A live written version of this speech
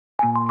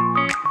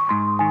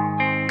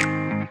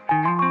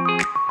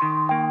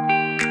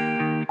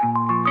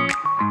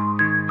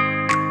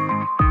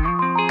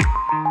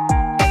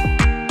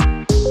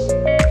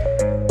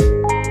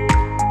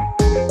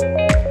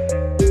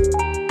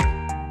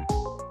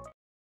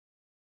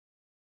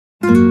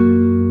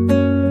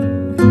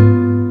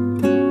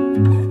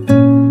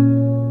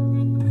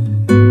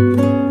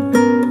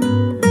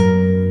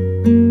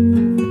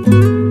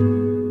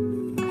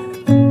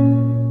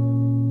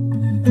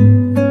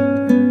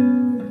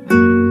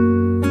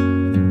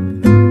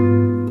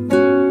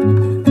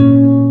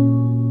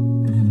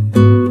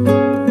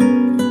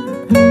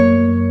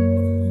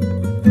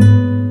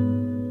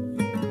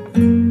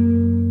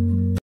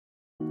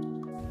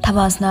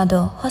Tabasnado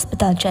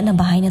hospital chatna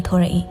bahaina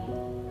thorai.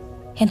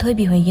 Henthoi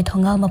bihoigi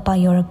thongal mapa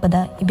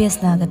yorakpada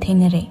ibesnaga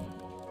thengnare.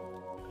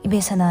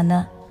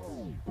 Ibesanana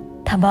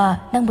Thaba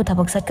nangbu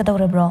thabak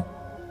satkadawrabro.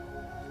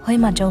 Hoi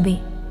ma chaubi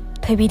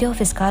thoibide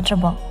office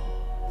kadrabo.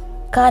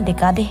 Kade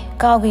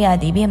kawga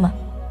yadi bema.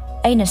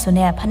 Aina sune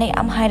phane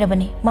am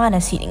hairabani mana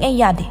siringai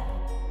yadi.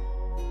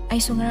 Ai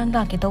sungarang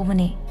lake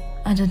tawbani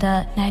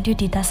aduda night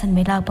duty tasan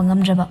me lak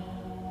pangamdraba.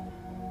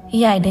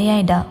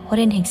 Yaida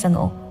horen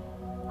heksango.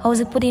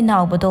 Hauzik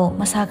now bado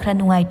masakra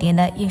nungai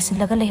tena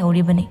yengsilaga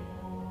lehoribani.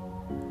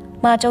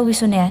 Ma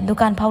chawbisune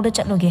dukan powder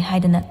chatloge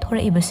haidana thora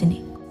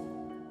ibasini.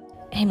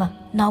 Hema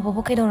now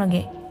babu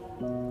kaidorage.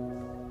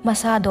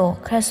 Masado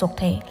khara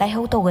sokthai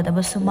laihau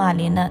tawgadaba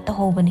sumali na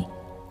tahobani.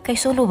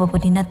 Kaisolo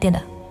babudi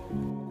nateda.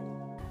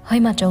 Hoi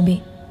ma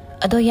chawbi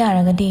ado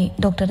yaragadi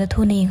doctor da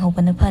thuni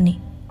yenghobana phani.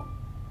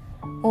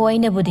 O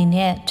aina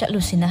budine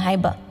chatlusina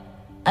haiba.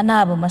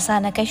 Anaba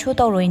masana kaisho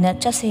tawroina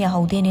chase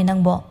yahaudene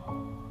nangbo.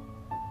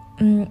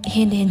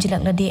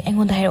 Henjilakladi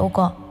aingonda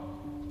hairoko.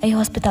 Ai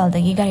hospital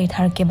dagi gari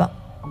tharakeba.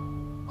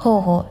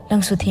 Ho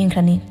nangsu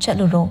thengkrani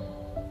chatluro.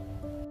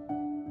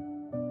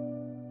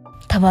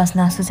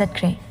 Thabasna su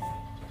chatkre.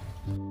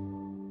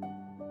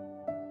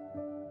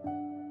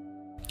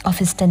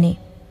 Office tani.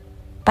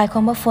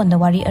 Paikhoma phone da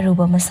wari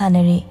aruba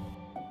masanari.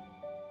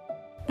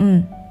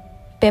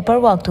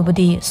 Paperwork to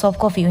budi soft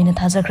copy oina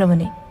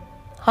thajakrabani.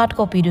 Hard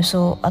copy du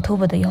so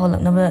athubada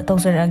yaholaknaba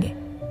tawjarage.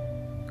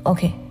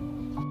 Okay.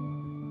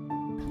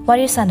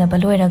 Wari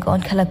sanaba loiraga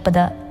on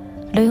khalakpada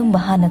loyum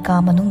bahana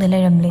ka manungda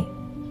leiramle.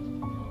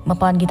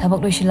 Mapangi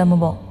thabak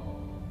loisilamabo.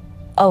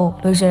 Au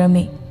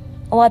loijarami.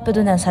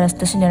 Awatpaduna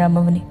sarasta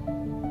sinaramabani.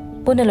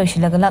 Puna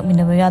loisilaga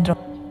lakminaba yadro.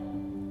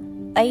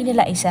 Aina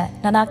laisa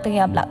nanakta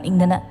yam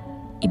lakningdana.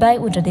 Ibai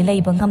udradi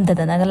leiba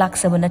ngamdadana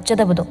laksabana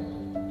chadabado.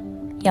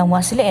 Yang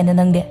wasile ena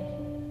nangde.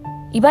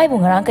 Ibai bu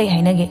ngarang kai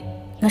hainage.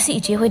 Ngasi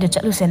iche hoida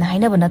chatlusena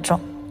hainaba natro.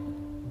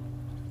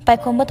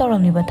 Paikhomba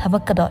tawramniba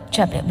thabakkado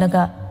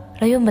chapleblaga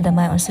layumbada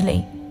mai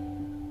onsilei.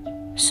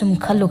 Sum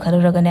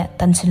khaluragane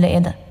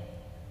tansileeda.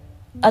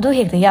 Adu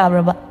hekta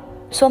yabraba.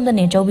 Somda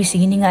ne chawbi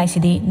sigi ningai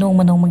sidi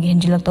nongmagi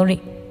henjilaktori.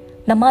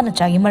 Namana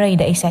chagi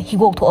maraida isa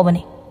higok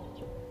thoabani.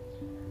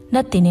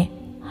 Nattine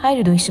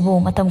hairudu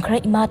isibo matam khara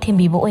ima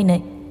thembibo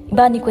oina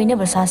ibani koina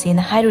basase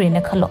na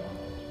hairurena khallo.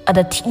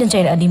 Ada thina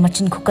jaira adi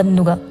machin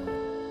khukanduga.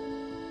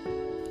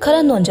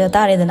 Khara nonja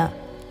taredana.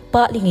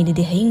 Patlingi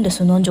didi hayingda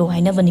su nonjo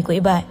hainabani ko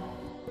ibai.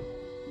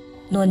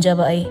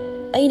 Nonjaba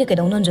aina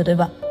kaidong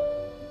nonjadoiba.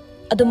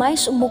 Adumai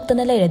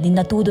sumuktana leiradi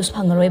natudus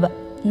phangaroiba.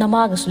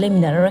 Namaga su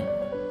leminaroi.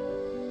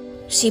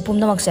 Si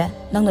pumnamakse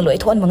nangna loi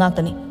thon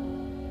mangaktani.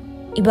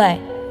 Ibai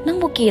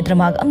nangbo ke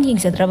dramaga am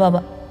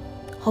yingsedrababa.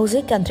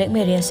 Hauzik contract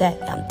meria se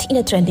yam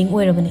thina trending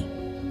oirabani.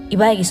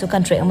 Ibai gi su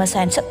contract ama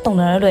sign sat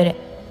tongnara loire.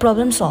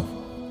 Problem solve.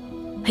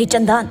 Hey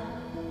Chandan.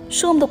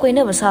 Somda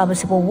koina basaba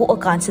sibo wo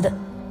akansida.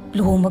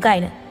 Luhoma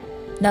kaina.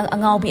 Nang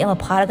angawbi ama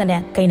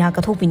pharagane kaina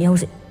kathopini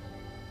hauzik.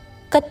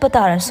 Katpa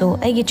tarasu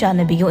aigi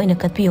chanabigo ina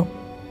katpiyo.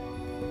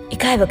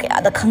 Ikaiba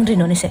kayada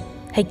khangdrino nise.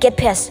 Hey get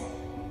face.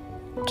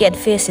 Get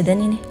face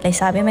sidanini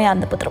laisabe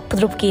mayamda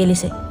pudrup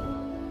kelise.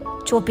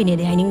 Chopini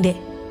de hainingde.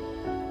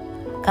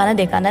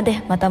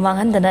 Kanade matamang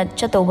handana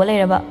chatoba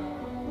leiraba.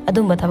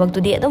 Adumba thabak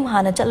adum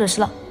hana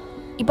chatlusla.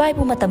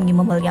 Ibaibu matamgi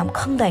mamal yam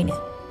khangdaine.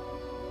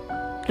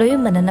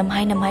 Loyumbana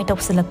namhai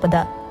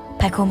topsilakpada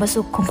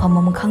paikhombasu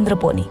kumpham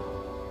khangdraponi.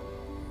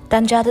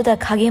 Tanjada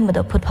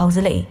khagembada phut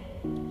phawzilai.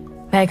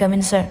 May I come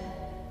in, sir?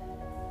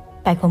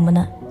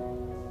 Paikhomana.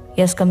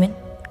 Yes, come in.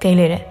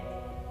 Kailere.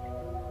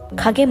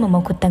 Khage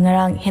mama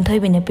kutangarang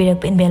henthoibina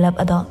pirak envelope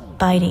ado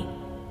pairi.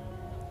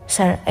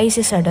 Sir,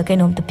 aisi sir da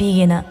kainom ta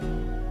pigena.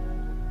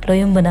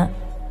 Loyumbana.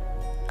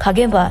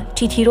 Khagemba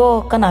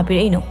chithiro kana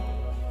piraino.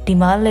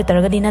 Dimal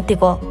letter gadi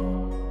natteko.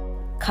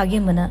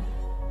 Khagembana.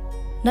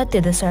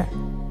 Natte da sir.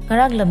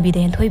 Ngarang lambi de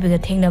henthoibiga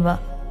thengnaba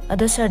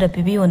ado sir da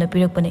pibiyo na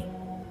pirakpani.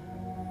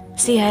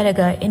 Si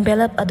hairaga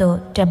envelope ado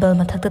table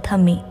mathakta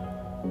thammi.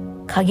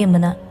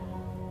 Khagembana.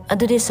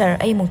 Adudi sir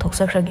ai mung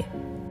thoksakhrage.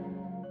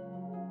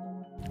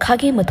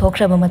 Khage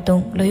mathokraba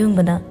matung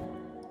loyumbana.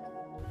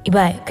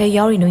 Ibai kay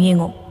yaurino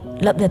yengo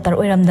lab letter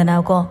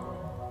oiramdana ko.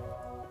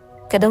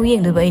 Kadaw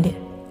yengduba ide.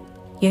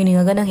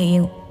 Yengningaga nang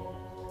yengo.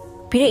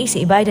 Pira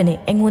isi ibai dane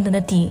engonda na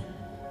ti.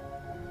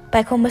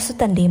 Paikhombasu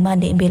tande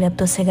mande envelope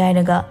to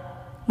segairaga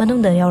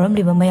manungda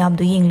yauramliba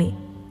mayamdu yingli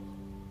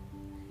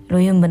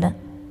loyumbana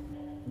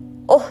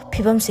oh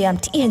phibam se yam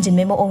thi henjin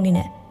me maong ni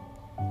ne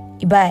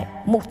ibai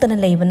muktana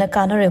leibana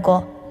kanare ko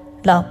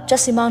law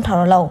chasimang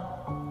tharo law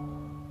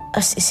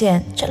as isen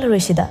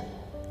chaloroi sida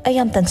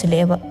ayam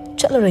tansileba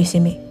chaloroi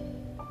simi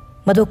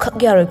madu khak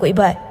yaroi ko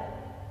ibai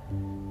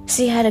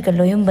si haraga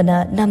loyumbana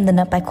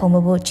namdana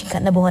paikhomabu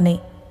chingkhatna bohane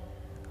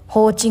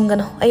ho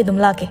chingano ai dum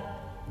lake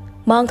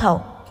mang thau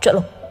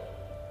chalo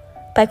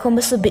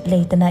paikhomabu su bit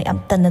leitana yam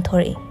tanna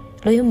thori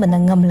loyumbana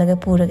ngamlaga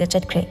puraga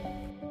chatkhre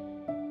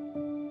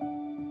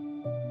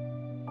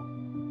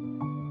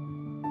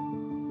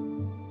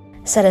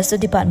Sarasu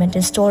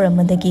departmental store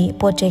amadagi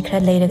poche khra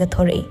leiraga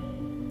thori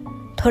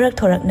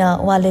thorak na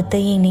wallet ta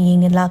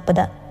ying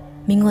lakpada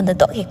mingonda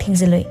tok hek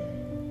thingziloi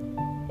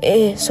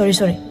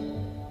sorry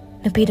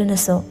napiduna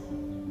so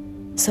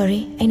sorry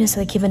aina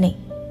so kibane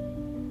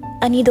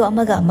ani do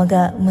amaga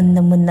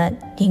munna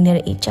yingner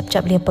I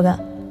chap lepaga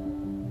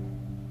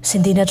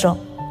Cindy natro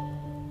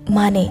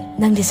mane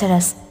nangdi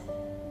saras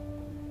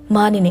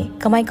mane ne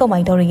kamai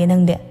dawrige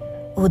nangde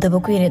udaba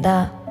kuire da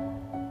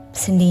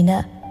Cindy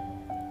na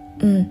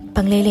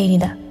panglei lei ni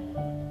da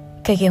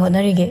kai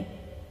honarige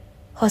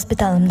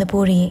hospital amda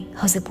puri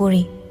house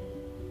puri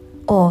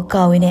o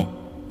kawine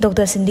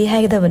doctor Cindy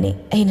haigdabani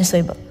aina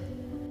soiba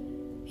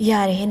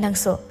yare he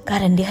nangso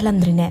karandi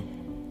halamdrine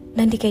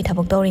nandi kai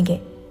thabok dawringe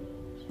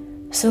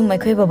sum mai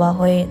khoi baba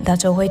hoi da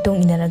cho hoi tung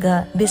inaraga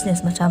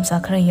business macham sa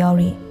khara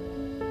yauri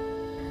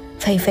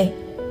fai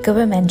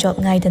government job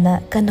ngaidana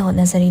kan hot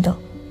nazari do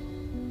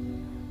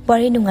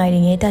bari nungai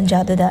ringe tanja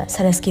da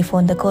Saraski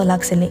phone da call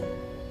laksili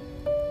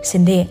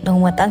Cindy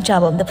nongma tang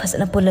chabam da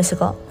phasana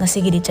pulasiko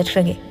ngasigi di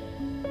chatkrage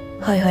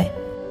hoi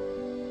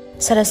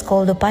Saras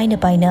call do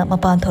paina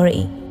mapan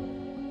thori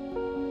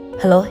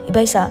hello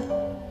ibaisa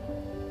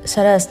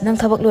Saras nang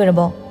thabak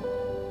loirabo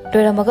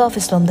loiramaga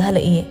office lom da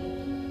halai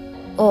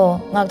oh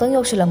ngakdang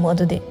yoksilamu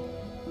adudi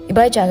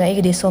ibai chaga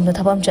igidi som da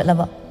thabam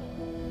chatlaba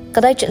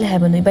kadai chatle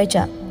habanu ibai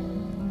cha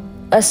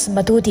as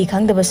matuti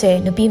khangdaba se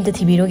nupim da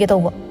thibiroge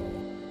tawba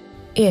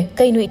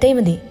kainu itai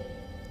mandi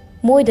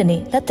moidani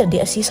latradi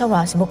asi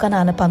sawra sibo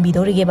kanana pambi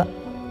dorigeba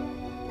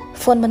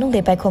phone manung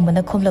de pai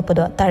khombana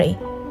khomlapado tarai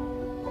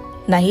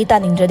nahi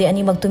taningradi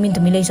ani mak tumin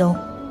leizo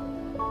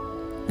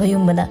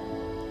bayumbana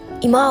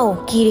imao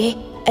kire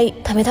ai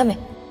thame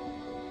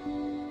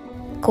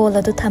call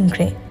adu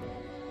thamkre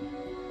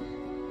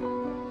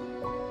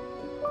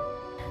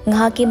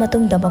ngahaki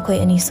matung da makhoi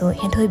ani so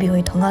henthoi bi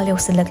hoi thongal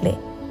yoksilakle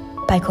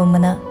pai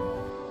khombana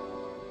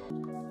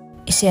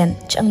isen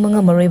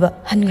changmanga maroiba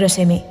hangra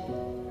seme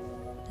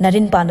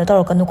narin panda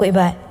torokanu ko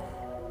ibai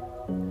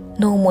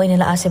no moina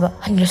la aseba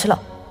hangrasala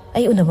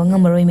ai unaba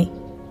ngamaroi mi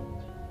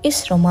is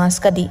romance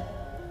kadi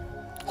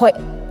hoi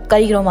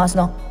kari romance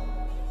no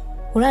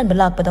uran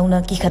balak padawna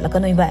ki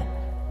khatlakano ibai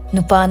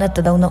nupa na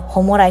tadawna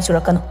homorai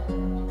surakano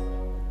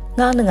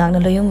ngangna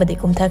loyumbadi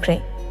kumthakre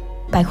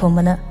pai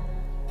khomana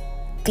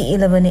pi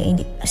 11 ne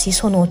indi asi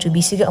sono chu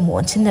bisiga amu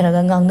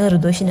onsinaraga ngangna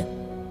rudoshina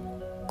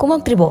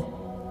kumak tribo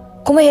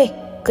kumahe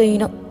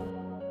kaino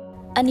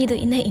ani do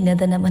ina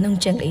dana manung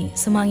changai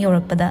samang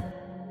yorakpada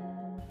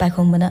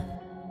paikhombana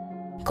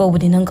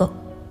kobudi nangko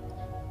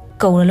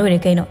kowra loire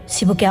kaino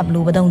sibu kyap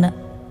lubadawna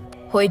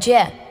hoi je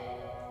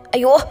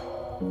ayo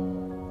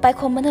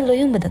paikhombana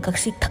loyumbada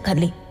kaksik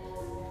thakali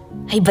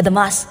hai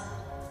badamas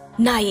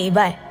nai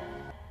bai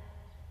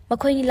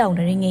makhoi ni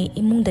launari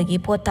imungdagi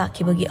pot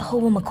takibagi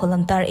ahoba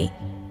makholam tarai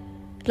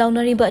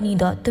launari ba ni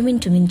do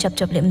tumin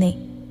chap lemne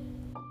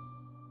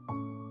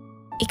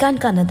ikan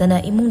kanadana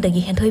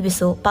imungdagi henthoi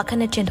biso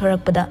pakhana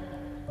chenthorakpada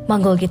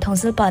mangol gi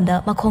thongsil panda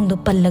makhong du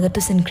pallaga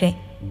tusinkhre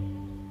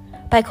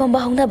paikhomba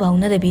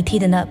hongna da bi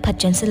thidana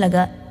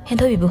phatchensilaga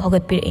henthoi bi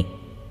hogat pire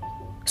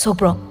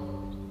sopro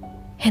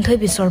henthoi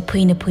bi sor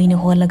phuina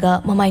holaga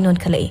mamai non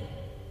khalai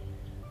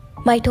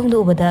mai thong du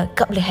ubada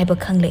kaple haiba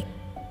khangle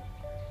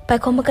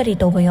paikhomba kari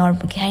toba yor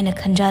bu haina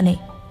khanjane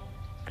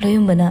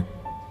loyumbana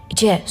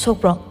ije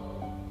sopro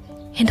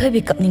henthoi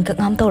bi kapning ka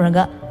ngam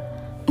tawraga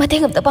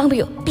matengam ta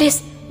pangbiyo please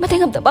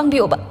matengam ta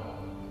pangbiyo ba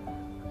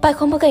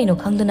paikhomba kaino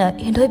khangduna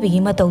henthoi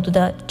bigi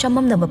matawduda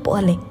chamamna ba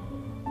pohale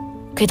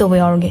kai toba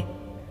yorge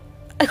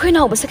akhoi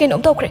naw ba second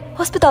om tawkre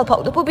hospital phau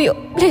du pubiyo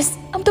please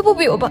am ta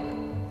pubiyo ba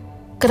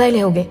kadai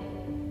lehoge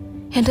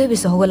henthoi bi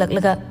so hogalak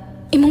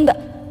imungda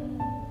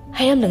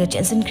hayam laga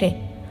chensin kre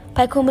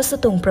paikhomba su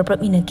tung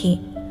prap inaki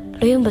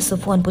loyum ba su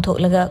phone puthok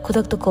laga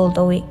khudak to call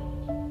tawi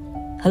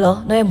hello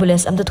no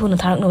ambulance am ta thuna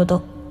tharak no to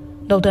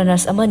doctor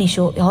nurse amani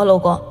shu yaholo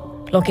ko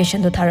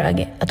location to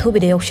tharage athubi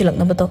de yokshilak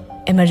na to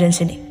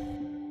emergency ni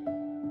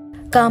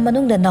ka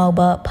manung da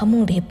nawba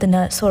phamung de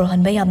hiptana sor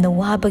hanba yamna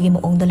wabagi mo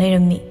ong da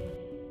leramni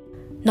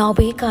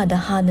nawba ka da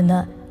hanana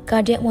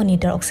cardiac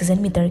monitor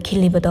oxygen meter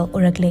khilibado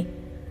urakle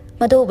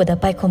madobada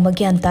paikhomba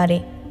gyan tare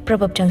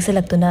probab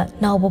changsilaktuna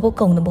nawba bo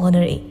kongna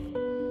bohonari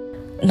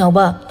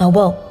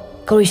nawba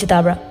kori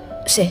sitabra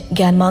se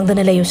gyan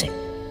mangdana layuse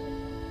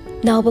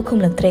nawba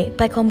khumlaktre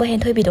paikhomba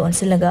henthoi bi do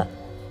onsilaga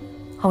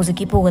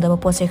hauji pogada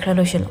pose khra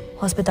loishilo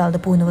hospital da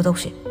puna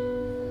wadokshi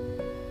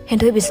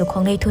henthoi bisu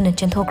khongai thuna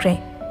chenthokre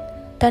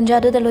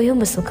Tanjada the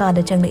Loyum Suka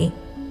the Changli.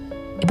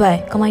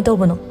 Ibai, come I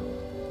tobono.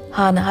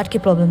 Hana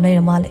Hatki problem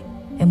later male,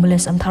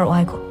 ambulance am Taro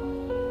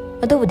Aiko.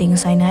 Adobing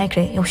sign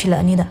Hikre, Yoshila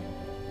Anida.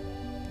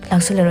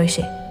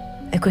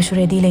 Laxilleroshi, a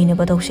quisure delay in a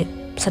badoshi,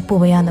 Satpu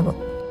Bayanabo.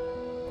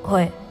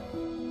 Hoy.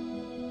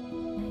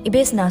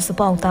 Ibes na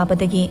supau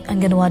tapatagi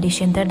Anganwadi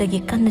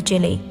Shentardagi Kana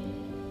Chile.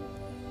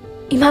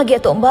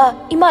 Image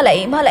tomba,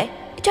 Imale,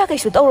 Jacka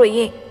should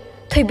already.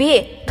 Toy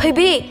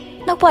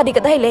nobody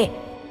could daily.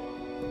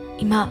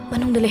 Ima,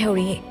 Manung de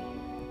Lehori.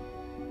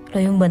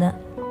 Loyumbana.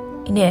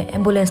 In a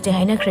ambulance de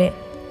Hinacre,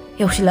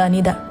 Yoshila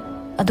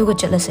Anida, Aduga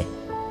jealousy.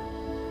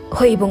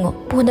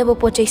 Hoibungo, Punabo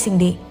po chasing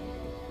thee.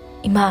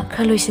 Ima,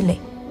 Carlusile.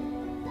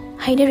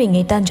 Hinering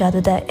a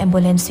Tanjadu da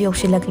ambulance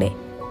Yoshilakle.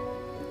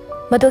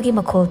 Madogi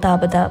Makol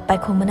Tabada, by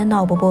Comana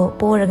Naubo,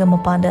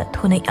 Boragamapanda,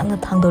 Tuna Young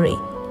Tangori.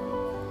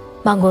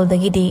 Mangol the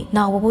Gidi,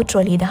 Naubo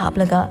trolley the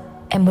Haplaga,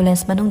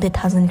 ambulance Manung de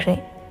Tazan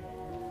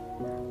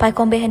By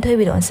Combe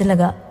Hentoy on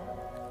Silaga,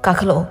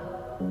 Kakalo.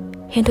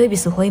 Hentoy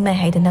Bisuhoi my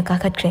hide in a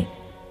Kakatre.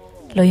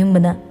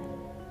 Loyumbana.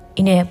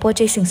 In a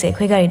purchasing se,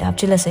 Quigari up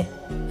Chilase,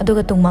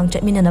 Aduga Tumang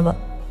Chatminanaba.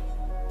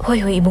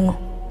 Hoi Bungo.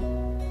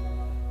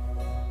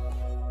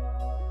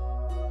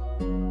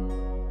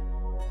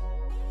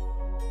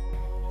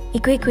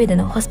 Equiquid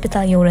in a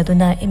hospital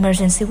Yoraduna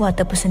emergency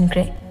water pusin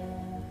cray.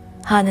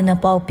 Hanana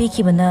Pau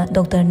Pikibana,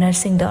 Doctor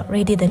Nursing the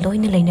ready the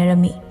loin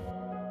lanerami.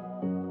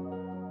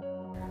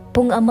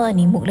 Pung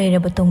Amani Muklay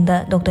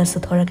Rabatunda, Doctor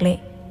Sutoragle,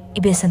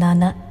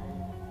 Ibesanana.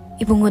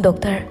 Ibungo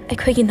Doctor, a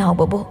quickie now,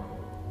 Bobo.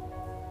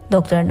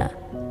 Doctor na.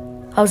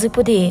 How's it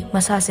pudi,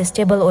 Masas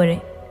stable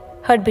ore.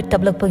 Heartbeat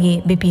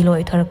tablakpagi, BP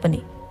loy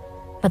Tarapani.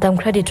 Madam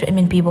credit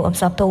treatment people of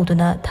Sapto to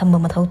na Tamba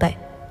Matautai.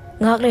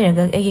 Ngak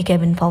later, eggy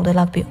cabin found the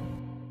lakbu.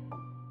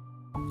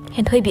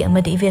 Hentoy be a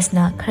muddy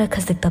vesna,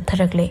 Karakasik tap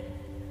Taragle.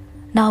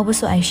 Now was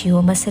so I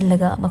show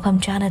Masilaga, Makam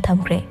Chana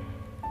Tamcre.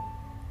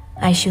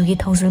 I should get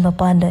Hosil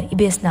Mapanda,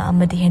 Ibesna,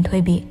 Amadi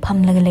Hentoy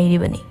Pamlaga lady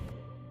bunny.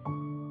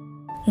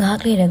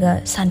 Ngak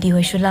later, Santi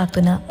Weshulak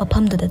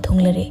Mapam to the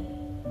Tungleri.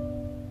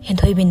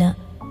 Hentoy bina.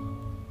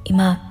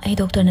 Ima, I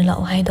doctor Nala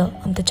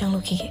Ohaido, the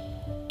Changluki.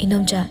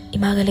 Inomja,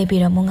 Imagale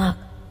Bira Mungak.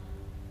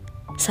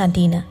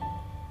 Santina.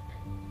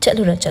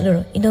 Chalura,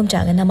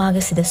 Inomja and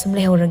Namagasi the Sumle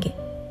Horagi.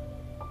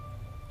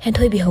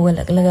 Hentoy be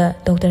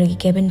Howalaga, Doctor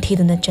Cabin Teeth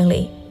on the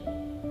Changli.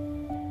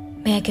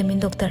 May I come in,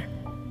 Doctor?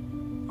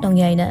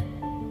 Nongyaina.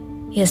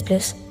 Yes,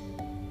 please.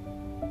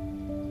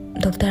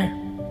 Doctor,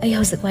 I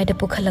house quite a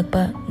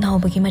Pukalakba, now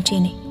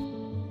Bugimachini.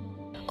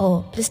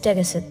 Oh, please take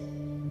a seat.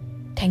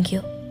 Thank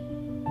you.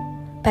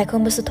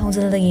 Pacombasu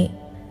Tongzalagi.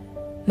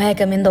 May I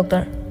come in,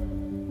 Doctor?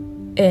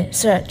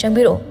 Sir,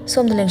 Chambiro,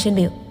 some the Langshin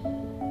Bill.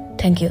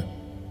 Thank you.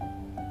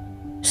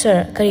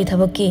 Sir,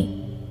 Karitabaki.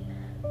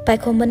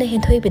 Pacombana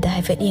Hentoy be the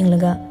Hifet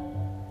Yinglaga.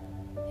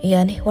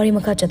 Yani,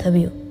 Warimakacha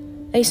Tabu.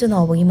 I soon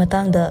know we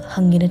matang the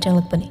hung in a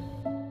Janglapani.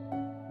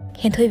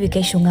 Hentoy be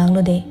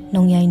Kashungang de,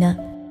 Nongyaina.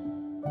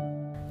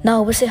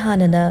 Now was a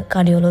hand and a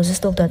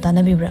cardiologist Doctor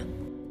Tanabibra.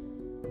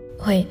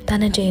 Hoi,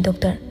 Tana J.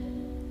 Doctor.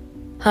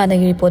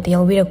 Hanagi report the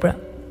Alvirabra.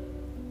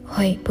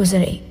 Hoi,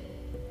 Puzari.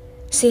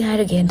 See her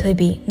again,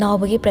 Toby, now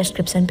buggy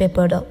prescription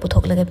paper dog,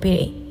 Putok like a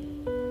piri.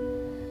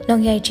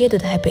 Nongyai cheer to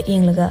the happy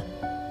Yinglaga.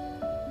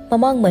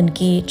 Mamang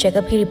Monkey check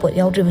up report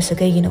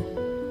Yaudribusagino.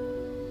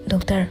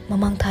 Doctor,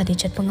 Mamang Tadi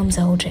Chatpangam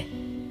Zaudre.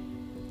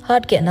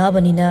 Hard get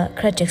Nabanina,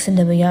 Cratchix in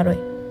the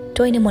Bayaroi.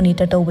 Join a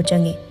monitor to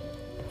Buchangi.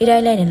 It I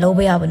line in low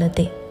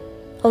Bayabanate.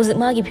 How's it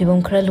Maggie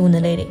Pibum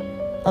Kraluna lady?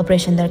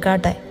 Operation their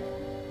cartai.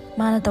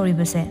 Manatori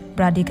Bese,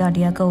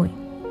 Bradicardia Koi.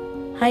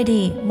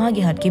 Heidi,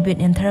 Maggie had given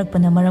in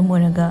Tarakpana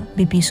Maramoraga,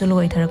 BP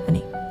Solo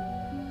Tarakani.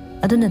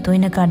 Aduna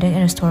Toina cardiac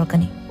arrest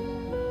Torkani.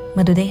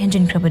 Madude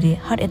engine crabby,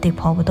 heart attack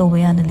power to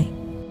Wayanali.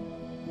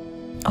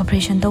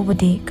 Operation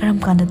Tobudi, Karam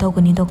Kanda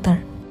Togani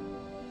Doctor.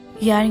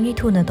 Yaringi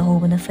Tuna the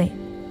Hobana Fay.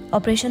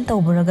 Operation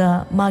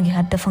Toburaga, Maggie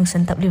had the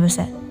function tap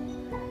liverset.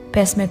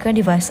 Pacemaker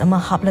device ama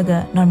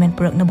Haplaga, Norman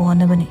Purak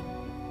Nabohanabani.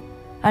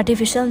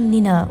 Artificial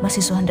Nina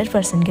Masiso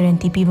 100%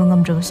 guarantee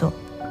Pibangam Droso.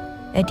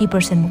 80%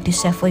 Mukti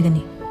Saf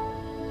Wigani.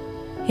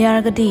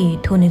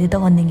 Yaragadi, Tony the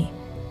Honningi.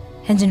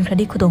 Engine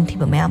credit could don't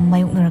tip a ma'am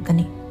my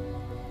Narakani.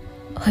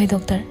 Hoi,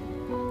 Doctor.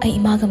 I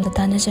imagam the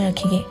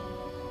Tanazaraki.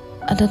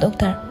 Ado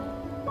Doctor.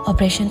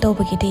 Operation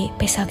Tobagiti,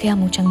 Pesaka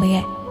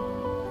Muchangbaye.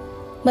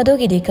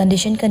 Madogidi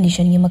condition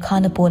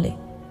Yamakana Pole.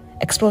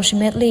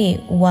 Approximately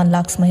 1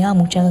 lakhs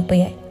Mayamu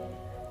Changbaye.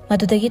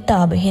 Madudagi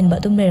tab hin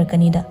badum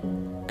Merakanida.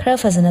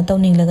 Crafazana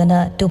Toning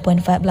Lagana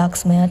 2.5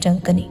 lakhs Maya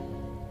Chankani.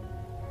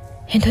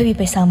 Hentobi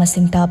Pesama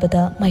Sing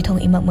Tabada, my tongue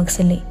imak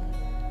Maxili.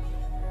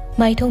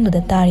 My tongue to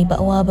the Tari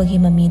Bawabagi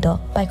Mamido,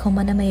 by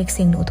Comana Mayak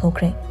Sing no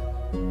Tokre.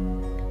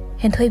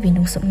 Hentobi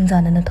no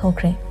Sumzana na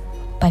Tokre,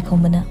 by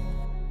Comana.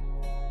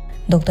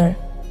 Doctor,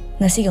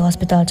 Nasi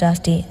hospital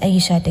Jasti,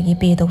 Agishatagi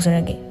P.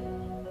 Doctoragi.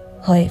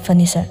 Hoi,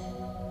 funny sir.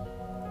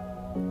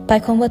 By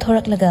Comba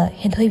Torak Laga,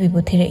 Hentobi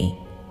Butirei.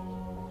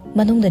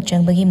 Manung the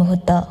Jangbagi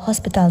Mahutta,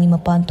 hospital ni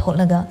Mapan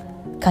Tolaga,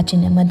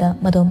 Kachin Amada,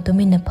 Madom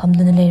Tumina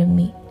Pamduna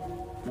me.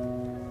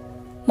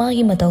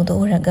 मागी मतौदो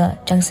उरगा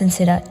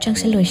चंगसिनसिरा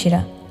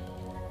चंगसिलोइसिरा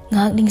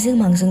ngak ningzing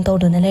mangzing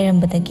tawduna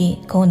leirambadagi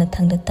kona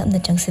thangda tamna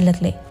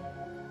changsilakle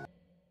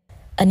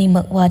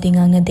animak wadi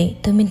ngangnade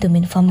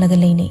tumin famlaga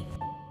leine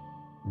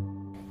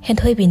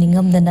henthoi bi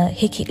ningamdana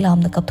hekik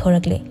lamna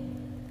kapthorakle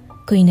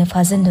kuina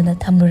fazanduna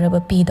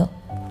thamruraba pido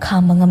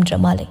khamba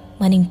ngamdra male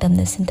maning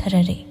tamna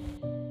sintharare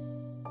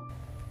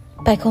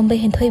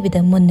paikhomba henthoi bi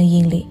da munna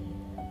yingli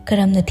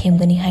karamna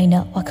themgani haina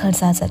wakhal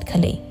sajat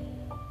khale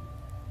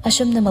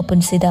asumna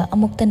mapunsida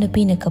amukta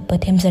nupina kappa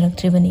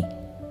themjaraktribani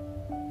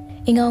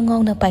ingaw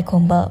na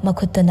paikhomba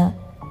makhutana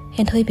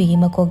henthoi bi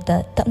makokda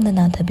tapna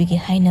nanthabi gi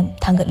hainam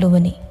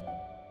thangatlubani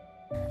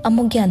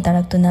amuk gyan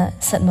taraktuna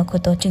satma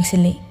khuto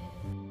chingsili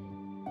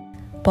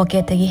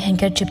pocket tagi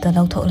handkerchief ta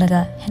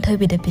lautholaga henthoi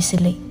bi da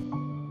pisili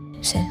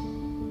se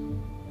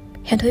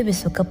henthoi bi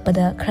su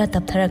kappada khara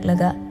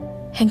taptharaklaga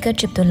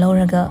handkerchief to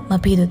lauraga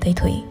mapi du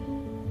taithoi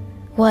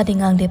wadi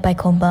ngangde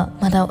paikhomba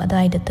madaw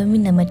adai da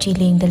tuminna machi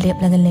ling da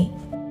leplaga le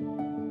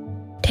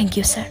thank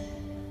you sir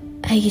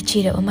aigi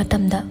chira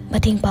matamda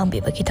mating pangbi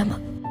bagidama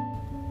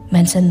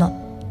mention not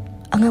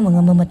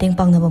angam mating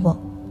pangnaba bo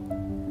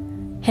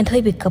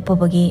henthoi bi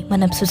kapabagi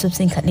manap susup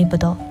sing khatli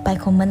bado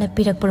paikhomba na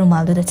pirak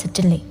perumal du da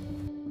chitchili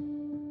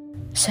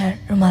sir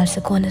rumal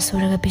se kona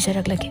suraga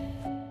pisarak lagi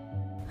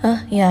ha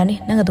yani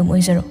nanga dum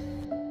oizaro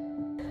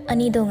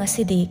ani do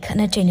ngasidi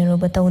khana chenero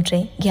batawdre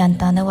gyan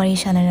tana wari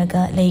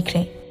shanaraga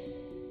leikre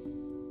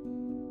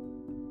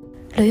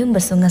loyum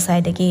basu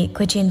ngasai dagi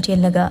kochen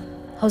chelaga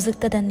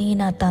hojikta da ni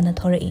na tana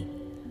thorai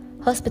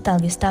hospital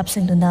gi staff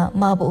singduna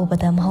mabu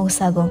ubada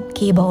mahosagom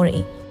ki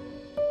bawri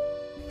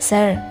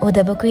sir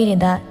odaba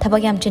kuirida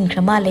thabak yam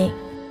chinkra male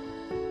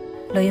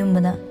loyum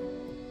bana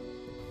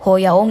ho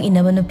yaong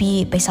inaba nupi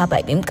paisa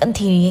bai bim kan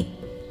thiri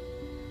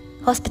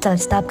hospital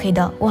staff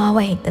khaida wa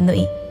hekta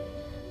noi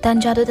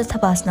tanjadu da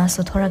thabasna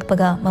su thorak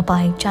paga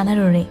mapai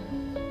chanarure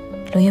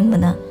loyum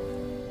bana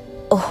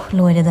oh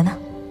loire dana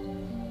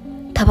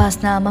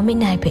thabasna mami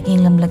nai pe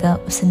inglam laga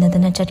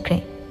usinadana chatkre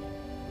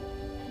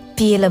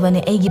pielabane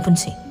aigi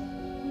punsi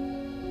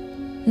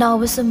now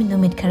was a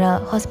minute kara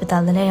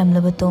hospital the leram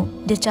labato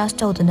discharge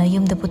tawduna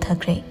yumda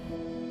puthakre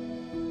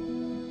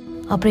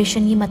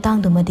operation gi matang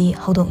dumadi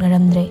hodok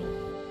naramdre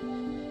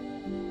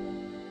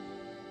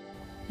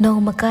no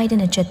makai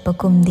dana chatpa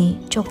kumdi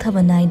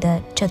chokthabanai da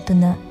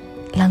chatuna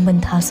langban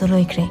thasu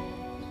loikre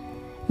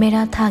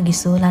mera thagi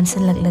su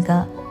lansalak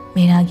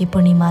mera gi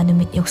purnima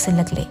numit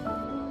yoksilakle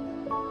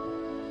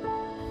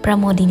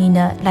pramodini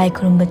na lai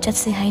khurumba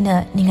chatse haina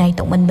ningai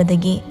tokman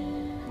badagi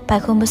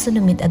paikhomba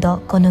sunumit ado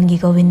konongi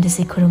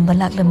govindasi khurumba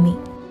laklami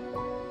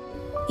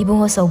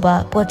ibungo soba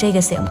pochai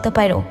gase amta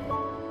pairo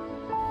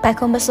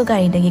paikhomba su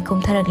gari dagi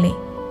kumtharakle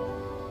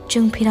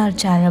chung phiral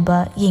charaba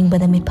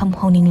yengbada mitpham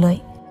honing loi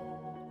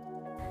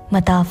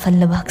mata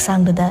fallaba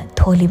haksangda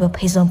tholiba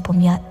phaizom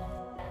pomyat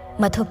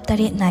mathup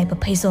taret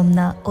naiba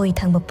phaizomna oi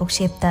thangba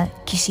pokshepta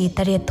kisi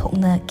taret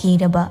thokna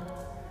kiraba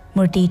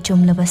murti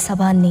chumlaba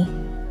sabani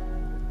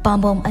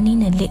pambom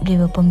anina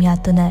lebriba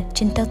pomyatuna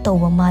chinta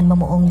tawba manma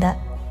moongda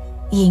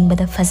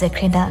yengbada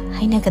fazakreda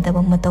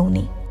hainagadaba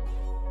matawni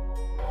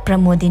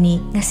pramodini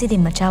ngasidi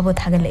machabo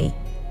thagalei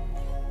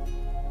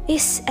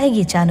is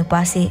aigi chanu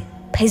pase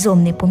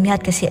phaizomni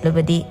pomyat ka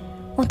setlubadi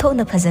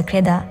mothokna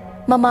fazakreda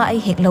mama ai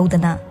hek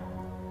lodana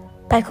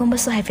paikhomba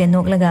su haife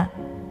noklaga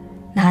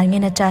nahan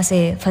ngena chase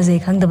fazai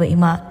khangdaba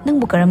ima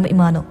nangbu karamba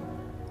imano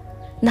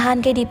nahan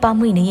kaidi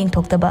pamuina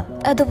yengthoktaba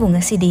adubu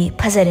ngasidi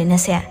fazare na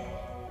se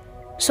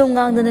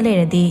sungang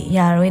leradi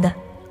yaroida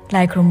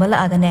lai khurumba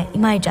laagane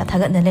imai cha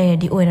thagat na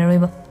leradi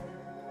oiraroiba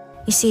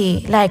isi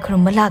lai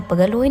khurumba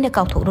lakpaga loina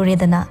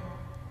kauthokloredana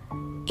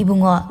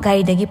ibungo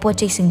gari dagi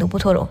pochei singdu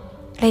puthoro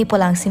lai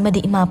polang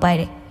simadi ima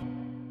paire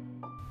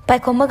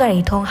paikhomba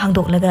gari thong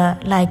hangdoklaga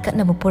lai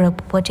katnabu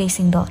purak pochei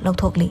singdo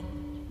lokthokli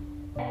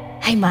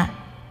haima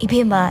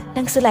ibema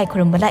nangsu lai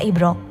khurumba la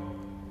ibro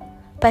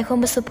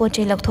paikhomba su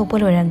pochei lokthokpa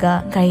loiraga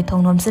gari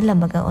thong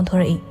nomsilamaga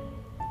onthorei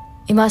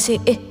imasi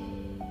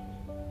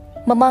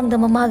mamangda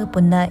mamaga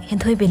punna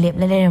henthoi belep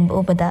la leramba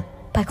obada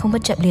paikhomba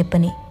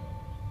chaplepani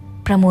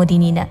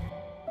pramodini na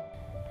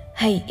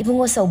hai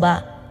ibungo sauba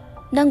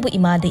nangbu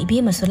imade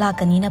ibema su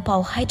lakani na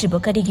pau haidriba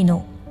karigino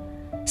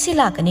si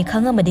lakani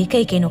khangamadi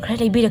kai kaino khara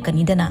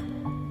leibirakani dana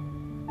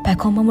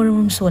paikhomba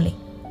murum sole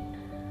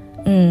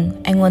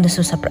aingonda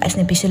su surprise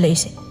ne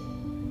piseleise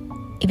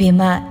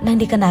ibema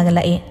nangdi kanaga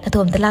lae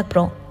natomda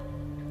lakpro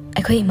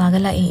aikhoi imaga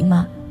lae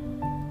ima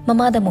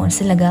mamada mon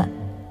silaga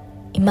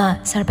ima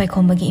sar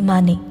paikhomba gi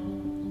imani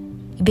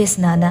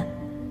ibesnana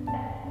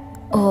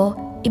oh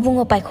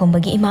ibungo paikhomba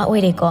gi ima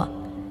oire ko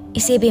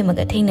isebe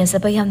maga thengna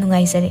saba yam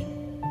nungai sare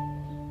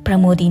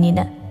pramodini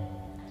na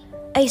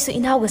aisu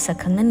inawga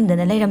sakhangnani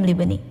dana leiram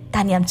libani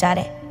tanyam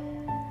chare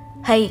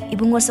hai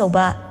ibungo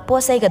soba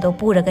posai ga do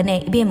puraga ne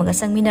ibe maga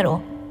sangminaro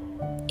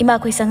ima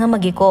khoi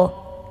sangamagi ko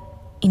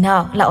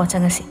inaw lao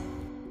changasi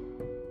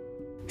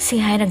si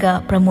hairaga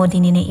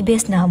pramodini ne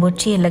ibesna bo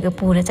chelaga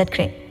pura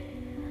chatkre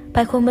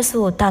paikhomba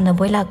su tana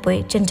boy lakboy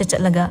chencha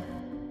chatlaga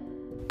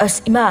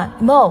as ima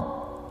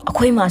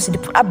akhoi ma sidi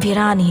pura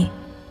berani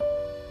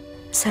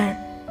sir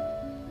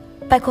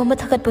Paikoma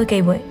thakat boy kay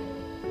boy.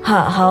 Ha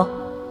how.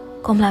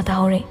 Komla ta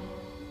hore.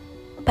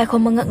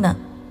 Paikoma ngakna.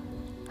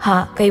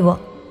 Ha kay bo.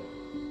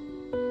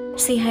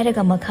 Si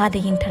hairaga makhada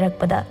ying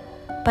tharakpada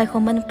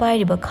Paikoman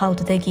pairiba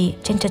khawdudagi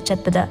chenchat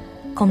chatpada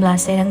Komla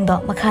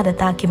serangdo makhada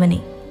takibani.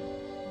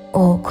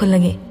 O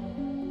khulage.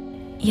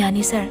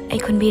 Yani sir ai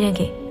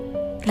khunbirage.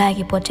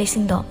 Laigi pochai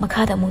singdo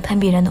makhada mung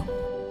thanbirano.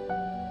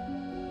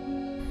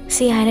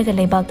 Si hairaga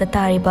leibakda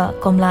tariba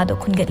Komla do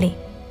khungatli.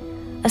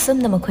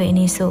 Asumna makhoi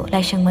ani su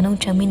laisang manung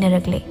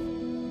changminaragle.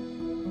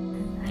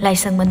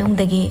 Laisang manung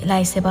dagi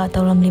lai seba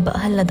tawramliba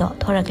hallado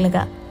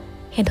thoraklaga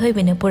henthoi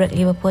bina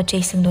purakliba pochai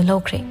singdo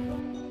lawkhre.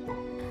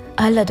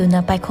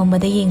 Aladuna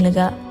Paikomada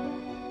yinglaga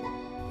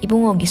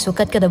ibungogi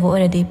sukat kadabo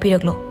oradi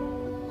piraklo.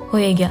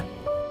 Hoyega.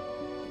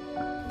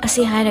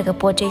 Asi hairaga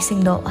pochai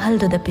singdo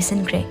halduda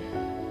pisinkre.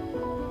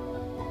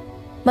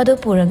 Madu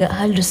puraga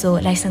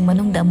halduso laisang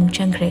manungda amung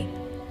changkre.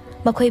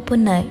 Makhoi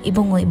punna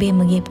ibungo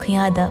ibemagi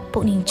khuyada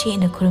pukning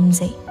chena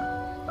khurumjai.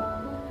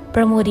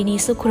 Pramodini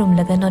su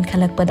khurumlaga non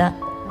khalakpada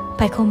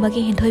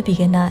Paikombagi henthoi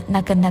bigana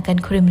nakan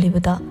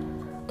khurumlibada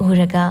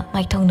uraga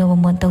maithongno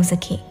momon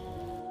tawzaki.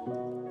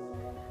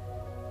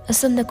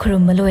 Asumna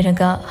khurumma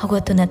loiraga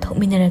hagotuna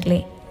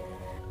thokminaragle.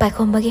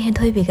 Paikombagi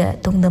henthoi biga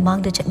tungda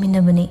mangda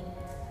chatminabani.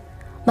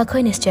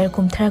 Makhoina stair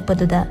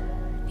kumtharakpaduda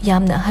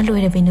yamna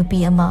haloirabi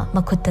nupi ama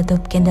makhutta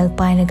dup candle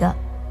pairaga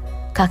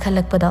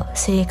kakhalakpada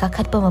siri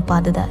kakhatpa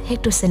mapaduda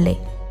hektu sille.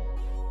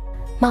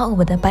 Ma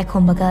ubada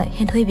Paikombaga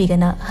henthoi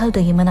bigana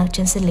haldogi manak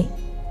chansille.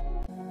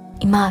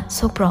 Ima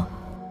sokpro.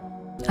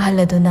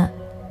 Ahaladuna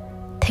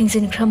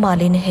thengzin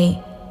khramali ne hei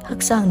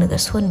haksang naga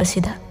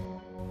sonbasida.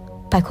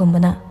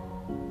 Paikombana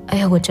ai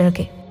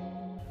hagotjarake.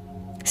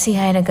 Si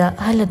hairaga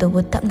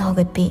haladobu tapna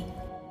hogatpi.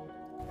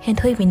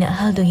 Henthoi bina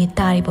haldogi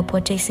tariba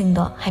pochai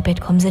singdo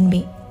haipet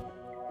khomjanbi.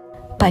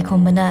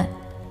 Paikombana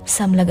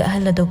samlaga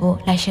haladobu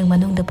laisang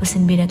manungda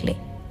pusinbirakle.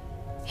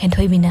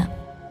 Henthoi bina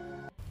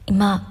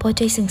Ima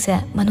pochai singse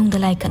manungda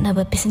lai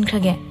katnaba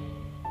pisinkrage.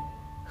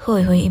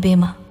 Hoi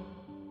ibema.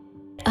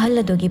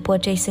 Ahaladogi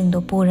pochai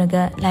singdo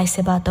puraga lai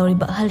seba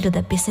tawriba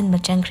ahalduda pisinba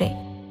changkre.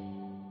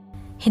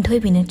 Henthoi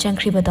bina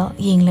changkribado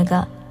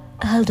yinglaga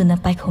ahalduna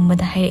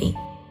Paikombada hairi.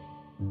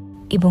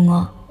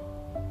 Ibungo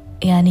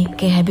yani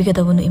kay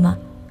habigadabunu ima.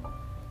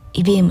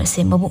 Ibema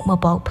se mabuk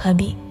mapaw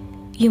phabi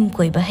yum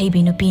koiba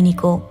heibi nupi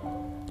ko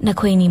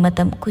nakhoini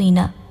matam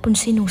kuina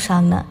punsi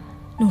nungsangna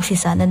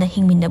nungsisana na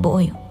hingminna bo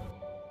oyo.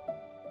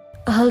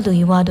 Ahaldu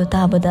yuwado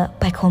tabada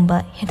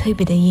Paikomba henthoi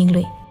bida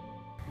yingloi.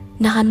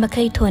 Nahan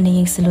makai thona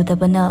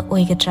yingsiludabana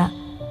oigadra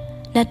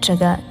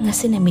natraga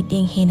ngasina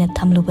miting hena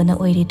thamlubana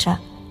oiridra.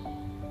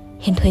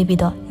 Henthoi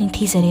bido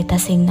ningthizare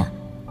tasingna.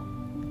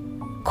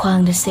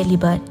 Khwangda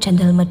seliba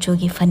chandal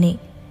machugi fane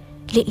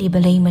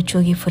litliba lei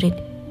machugi furit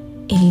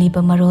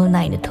illiba marol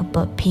naina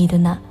thuppa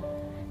phiduna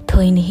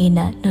thoini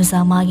hena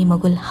nuzamagi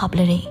magul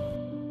haplare.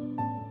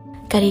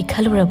 Kari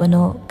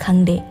khalurabano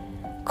khangde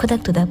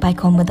khudaktuda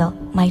Paikombada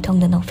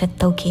maithongda nofet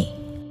tawki.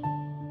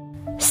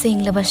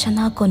 Singlaba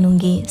shana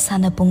konungi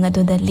sanapung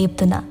aduda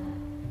leptuna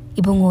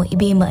ibungo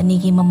ibema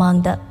anigi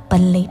mamangda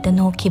palleita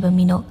nokhiba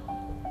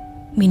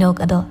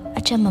minok ado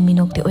achama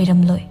minokti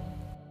oiramloi.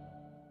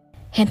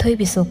 Henthoi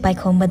bisu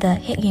Paikombada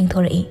hek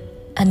yengthorai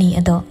ani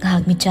ado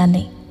ngahak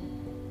michanai.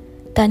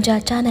 Tanja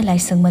chana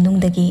laisang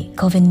manungdagi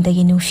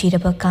Govindagi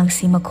nushiraba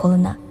kangsi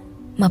makholna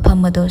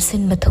mafam ado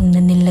sinba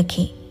thungna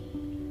nillaki.